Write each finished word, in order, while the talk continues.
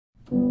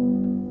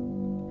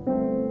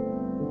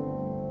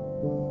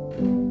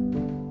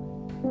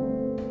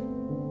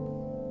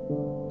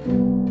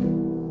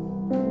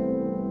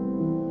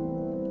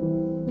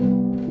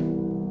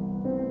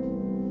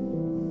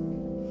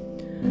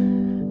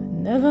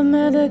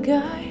Never met a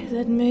guy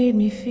that made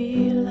me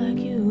feel like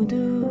you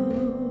do.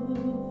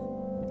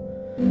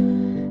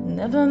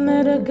 Never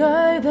met a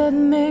guy that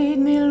made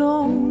me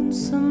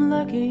lonesome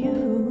like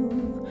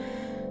you.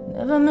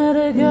 Never met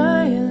a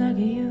guy like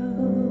you.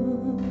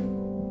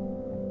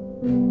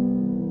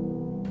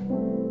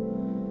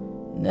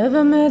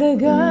 Never met a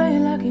guy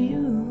like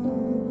you.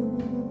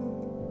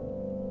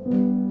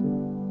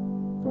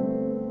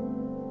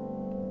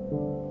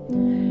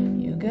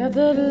 You got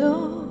that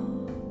look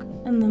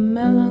and the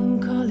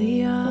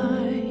melancholy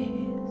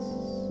eyes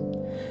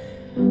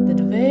that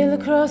veil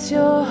across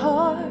your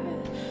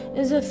heart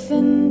is a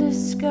thin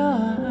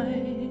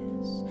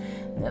disguise.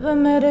 Never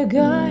met a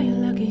guy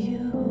like you.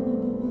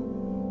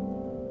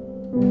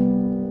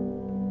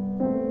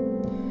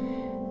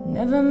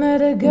 Never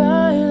met a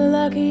guy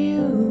like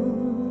you.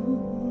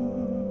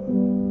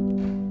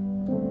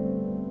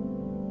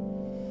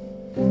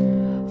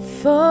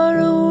 Far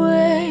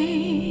away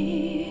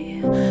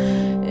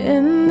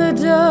in the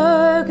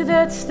dark,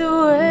 that's the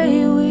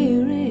way we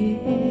ring.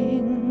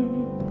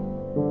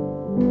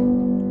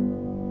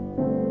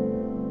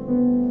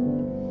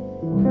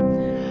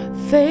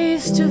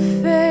 Face to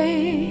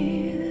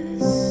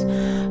face,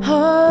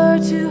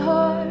 heart to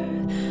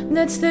heart,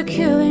 that's the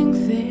killing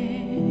thing.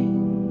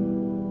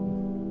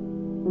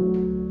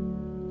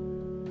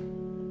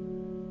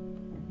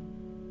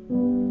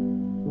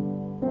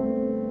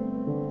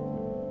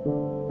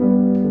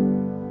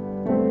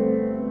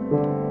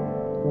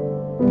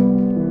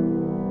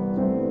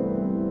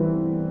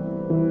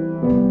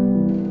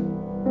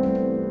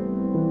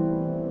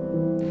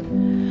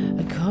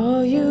 I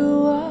call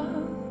you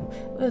up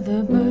with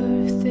a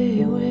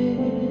birthday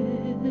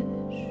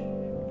wish,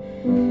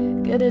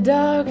 get a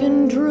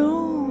darkened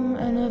room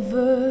and a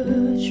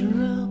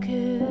virtual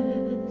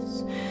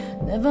kiss.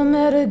 Never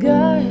met a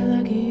guy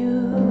like you.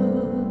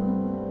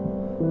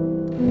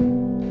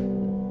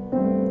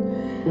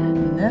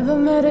 Never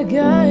met a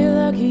guy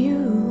like you.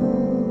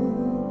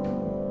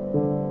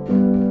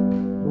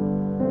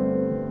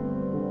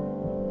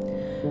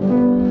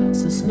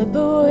 So slip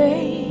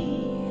away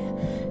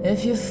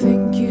if you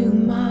think you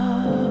must.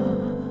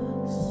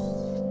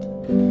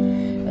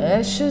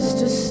 Ashes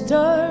to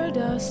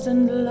stardust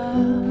and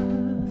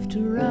love to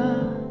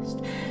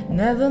rust.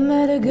 Never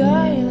met a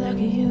guy like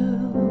you.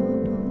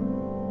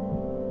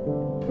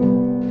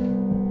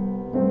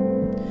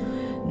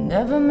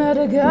 Never met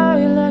a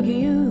guy like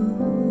you.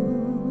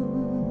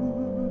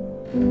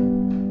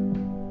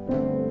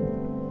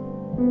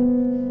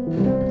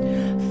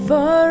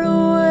 Far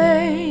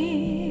away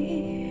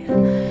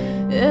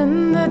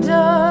in the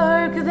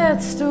dark,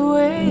 that's the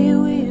way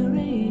we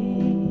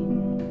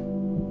ring.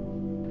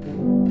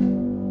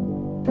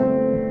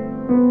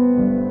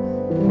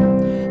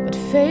 But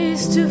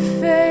face to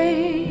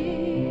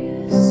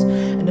face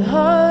and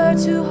heart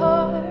to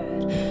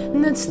heart,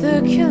 that's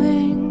the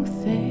killing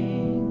thing.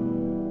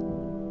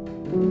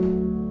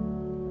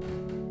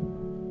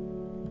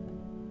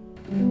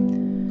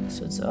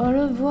 So it's au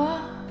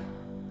revoir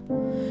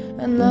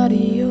and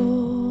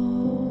adios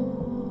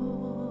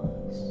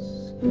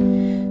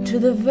to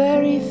the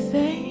very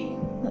thing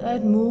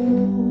that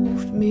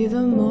moved me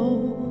the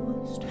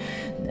most.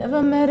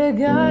 Never met a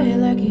guy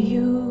like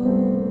you.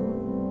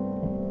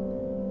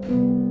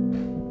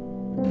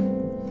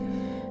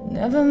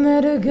 Never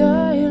met a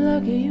guy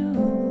like you.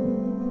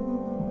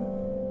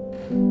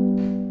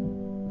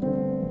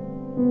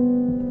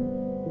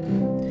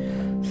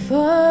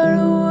 Far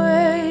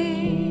away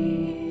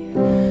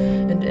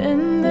and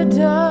in the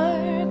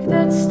dark,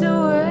 that's the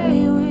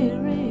way we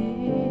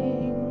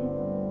ring.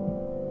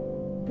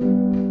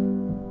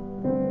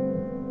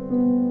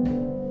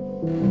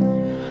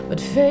 But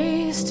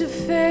face to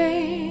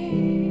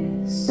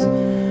face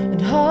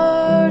and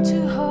heart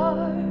to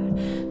heart,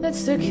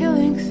 that's the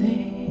killing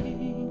thing.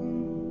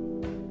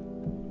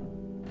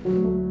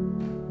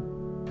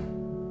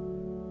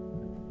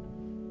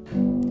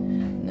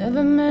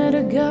 Never met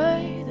a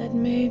guy that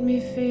made me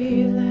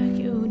feel like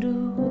you do.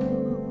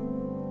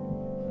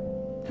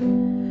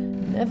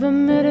 Never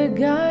met a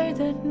guy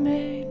that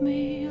made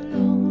me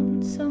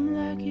lonesome